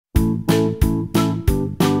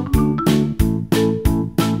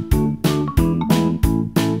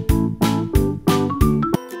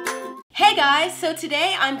guys, so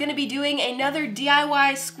today I'm going to be doing another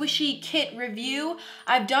DIY squishy kit review.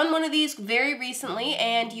 I've done one of these very recently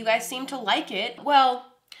and you guys seem to like it. Well,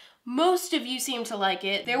 most of you seem to like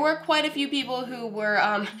it. There were quite a few people who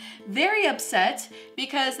were very upset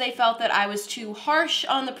because they felt that I was too harsh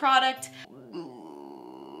on the product.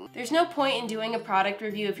 There's no point in doing a product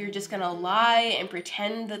review if you're just gonna lie and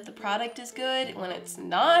pretend that the product is good when it's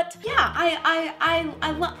not. Yeah,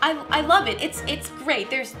 I love it. It's great.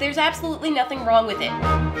 There's absolutely nothing wrong with it.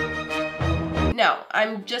 No,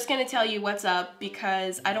 I'm just gonna tell you what's up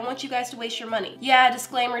because I don't want you guys to waste your money. Yeah,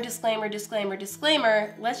 disclaimer, disclaimer, disclaimer,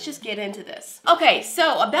 disclaimer. Let's just get into this. Okay,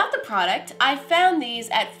 so about the product, I found these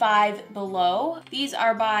at Five Below. These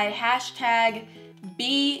are by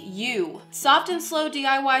 #BU. Soft and Slow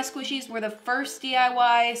DIY Squishies were the first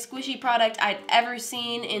DIY squishy product I'd ever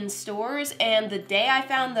seen in stores, and the day I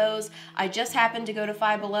found those, I just happened to go to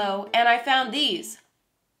Five Below and I found these.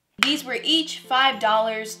 These were each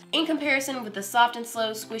 $5. In comparison with the Soft and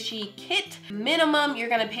Slow Squishy Kit, minimum you're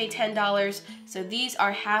gonna pay $10, so these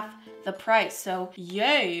are half the price, so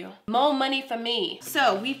yay! More money for me.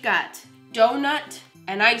 So we've got donut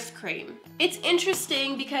and ice cream. It's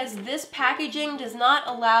interesting because this packaging does not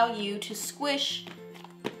allow you to squish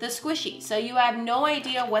the squishy, so you have no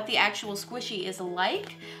idea what the actual squishy is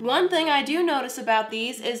like. One thing I do notice about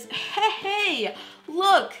these is, hey,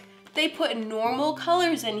 look! They put normal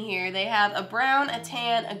colors in here. They have a brown, a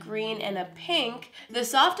tan, a green, and a pink. The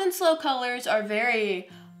Soft and Slow colors are very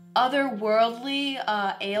otherworldly,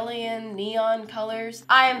 alien neon colors.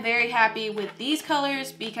 I am very happy with these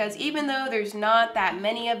colors because even though there's not that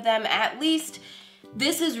many of them, at least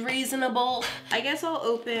this is reasonable. I guess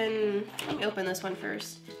I'll let me open this one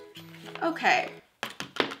first. Okay.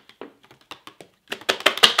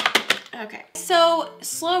 Okay, so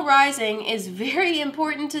slow rising is very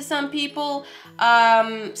important to some people. So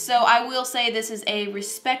I will say this is a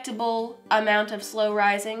respectable amount of slow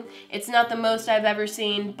rising. It's not the most I've ever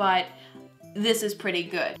seen, but this is pretty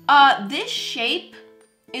good. This shape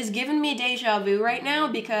is giving me deja vu right now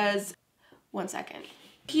because, one second.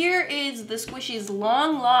 Here is the Squishy's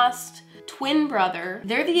long lost twin brother.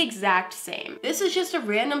 They're the exact same. This is just a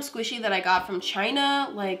random squishy that I got from China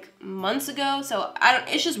like months ago, so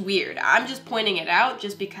it's just weird. I'm just pointing it out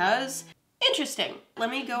just because. Interesting.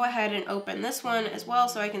 Let me go ahead and open this one as well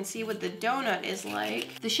so I can see what the donut is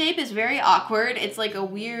like. The shape is very awkward. It's like a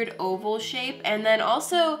weird oval shape, and then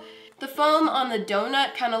also the foam on the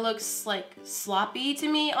donut kind of looks like sloppy to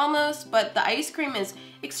me almost, but the ice cream is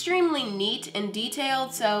extremely neat and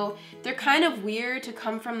detailed, so they're kind of weird to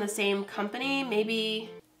come from the same company. Maybe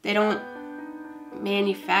they don't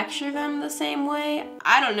manufacture them the same way.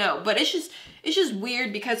 I don't know, but it's just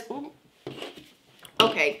weird because, ooh.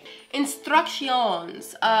 Okay,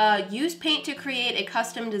 instructions. Use paint to create a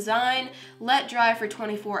custom design. Let dry for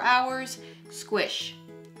 24 hours. Squish.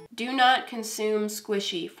 Do not consume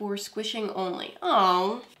squishy, for squishing only.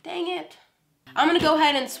 Oh, dang it. I'm gonna go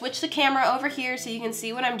ahead and switch the camera over here so you can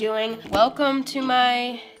see what I'm doing. Welcome to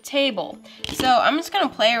my table. So I'm just gonna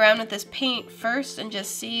play around with this paint first and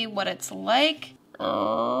just see what it's like.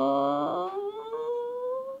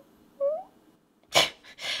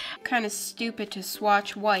 Kind of stupid to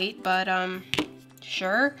swatch white, but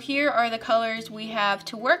sure. Here are the colors we have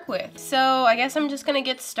to work with. So I guess I'm just gonna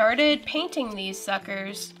get started painting these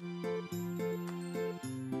suckers.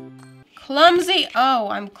 Clumsy. Oh,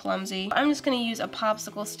 I'm clumsy. I'm just gonna use a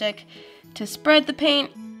popsicle stick to spread the paint.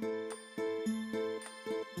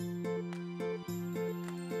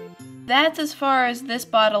 That's as far as this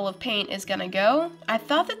bottle of paint is gonna go. I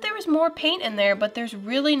thought that there was more paint in there, but there's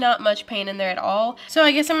really not much paint in there at all. So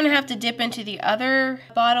I guess I'm gonna have to dip into the other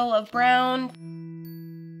bottle of brown.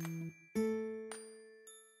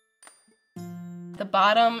 The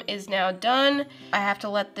bottom is now done. I have to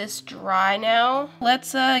let this dry now.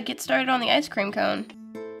 Let's get started on the ice cream cone.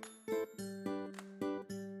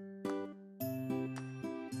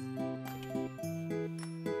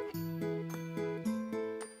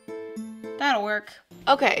 That'll work.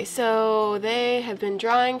 Okay, so they have been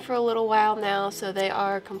drying for a little while now, so they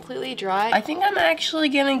are completely dry. I think I'm actually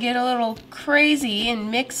gonna get a little crazy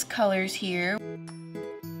and mix colors here.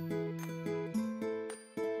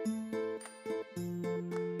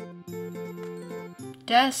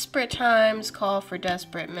 Desperate times call for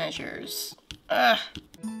desperate measures. Ugh.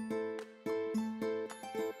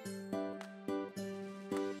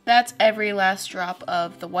 That's every last drop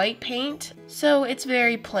of the white paint, so it's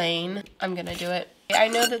very plain. I'm gonna do it. I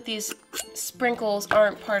know that these sprinkles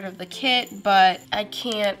aren't part of the kit, but I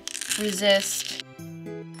can't resist.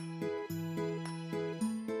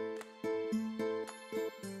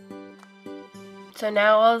 So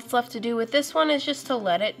now all that's left to do with this one is just to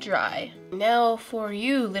let it dry. Now for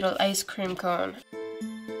you, little ice cream cone.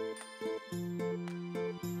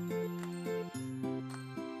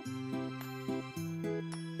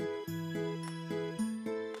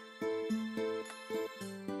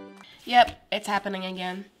 Yep, it's happening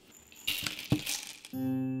again.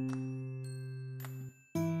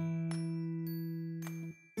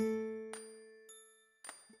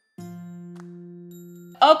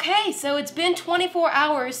 Okay, so it's been 24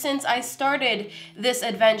 hours since I started this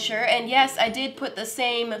adventure, and yes, I did put the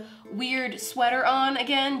same weird sweater on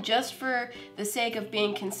again, just for the sake of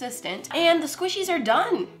being consistent. And the squishies are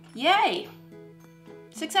done! Yay!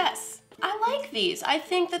 Success! I like these. I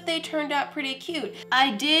think that they turned out pretty cute.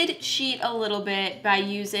 I did cheat a little bit by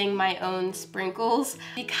using my own sprinkles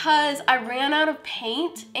because I ran out of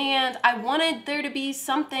paint and I wanted there to be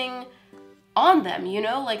something on them, you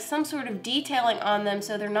know, like some sort of detailing on them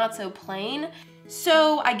so they're not so plain.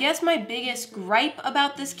 So I guess my biggest gripe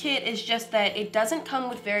about this kit is just that it doesn't come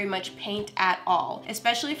with very much paint at all,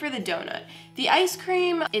 especially for the donut. The ice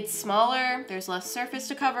cream, it's smaller, there's less surface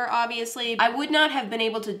to cover, obviously. I would not have been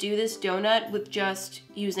able to do this donut with just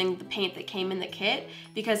using the paint that came in the kit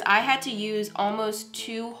because I had to use almost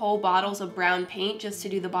 2 whole bottles of brown paint just to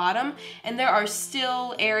do the bottom, and there are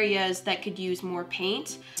still areas that could use more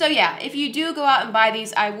paint. So yeah, if you do go out and buy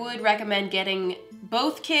these, I would recommend getting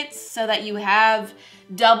both kits so that you have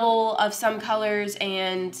double of some colors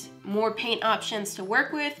and more paint options to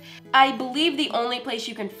work with. I believe the only place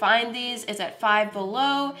you can find these is at Five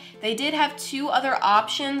Below. They did have 2 other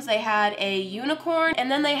options. They had a unicorn and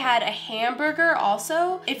then they had a hamburger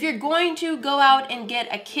also. If you're going to go out and get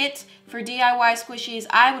a kit for DIY squishies,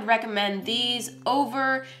 I would recommend these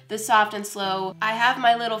over the Soft and Slow. I have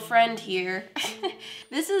my little friend here.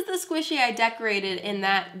 This is the squishy I decorated in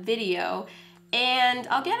that video. And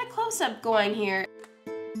I'll get a close-up going here.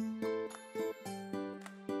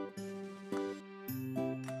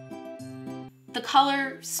 The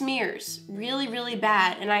color smears really, really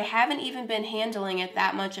bad, and I haven't even been handling it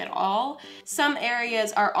that much at all. Some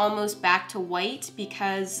areas are almost back to white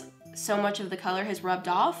because so much of the color has rubbed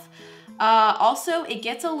off. Also, it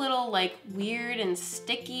gets a little like weird and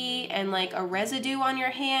sticky and like a residue on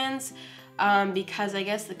your hands because I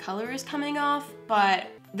guess the color is coming off, but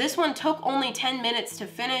this one took only 10 minutes to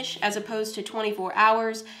finish as opposed to 24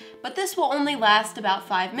 hours, but this will only last about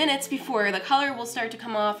 5 minutes before the color will start to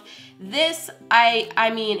come off. This, I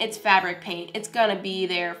mean, it's fabric paint. It's gonna be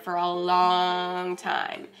there for a long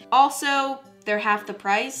time. Also, they're half the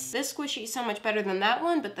price. This squishy is so much better than that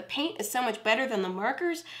one, but the paint is so much better than the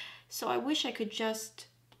markers, so I wish I could just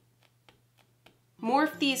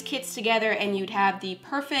morph these kits together and you'd have the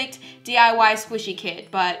perfect DIY squishy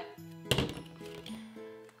kit, but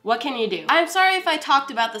what can you do? I'm sorry if I talked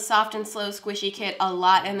about the Soft and Slow squishy kit a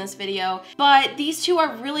lot in this video, but these two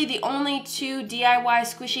are really the only 2 DIY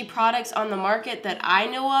squishy products on the market that I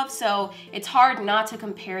know of, so it's hard not to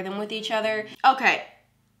compare them with each other. Okay.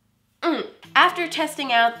 After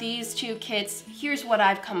testing out these 2 kits, here's what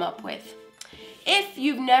I've come up with. If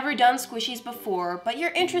you've never done squishies before, but you're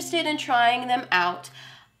interested in trying them out,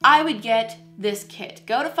 I would get this kit.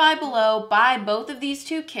 Go to Five Below, buy both of these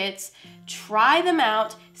 2 kits, try them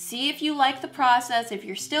out, see if you like the process. If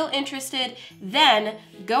you're still interested, then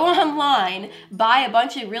go online, buy a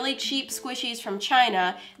bunch of really cheap squishies from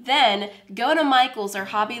China, then go to Michael's or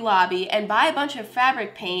Hobby Lobby and buy a bunch of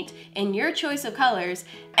fabric paint in your choice of colors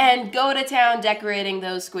and go to town decorating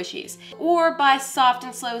those squishies. Or buy Soft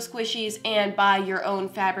and Slow squishies and buy your own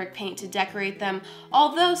fabric paint to decorate them.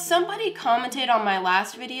 Although somebody commented on my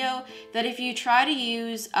last video that if you try to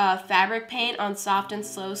use fabric paint on Soft and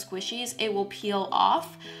Slow squishies, it will peel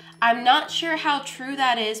off. I'm not sure how true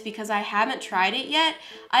that is because I haven't tried it yet.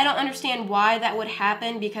 I don't understand why that would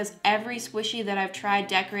happen because every squishy that I've tried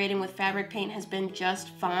decorating with fabric paint has been just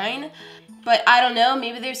fine. But I don't know,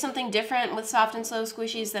 maybe there's something different with Soft and Slow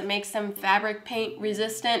squishies that makes them fabric paint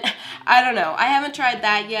resistant. I don't know, I haven't tried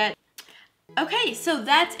that yet. Okay, so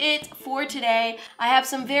that's it for today. I have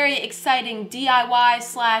some very exciting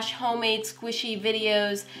DIY/homemade squishy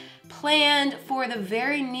videos planned for the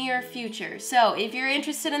very near future. So if you're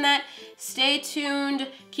interested in that, stay tuned,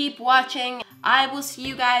 keep watching. I will see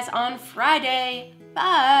you guys on Friday.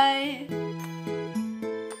 Bye!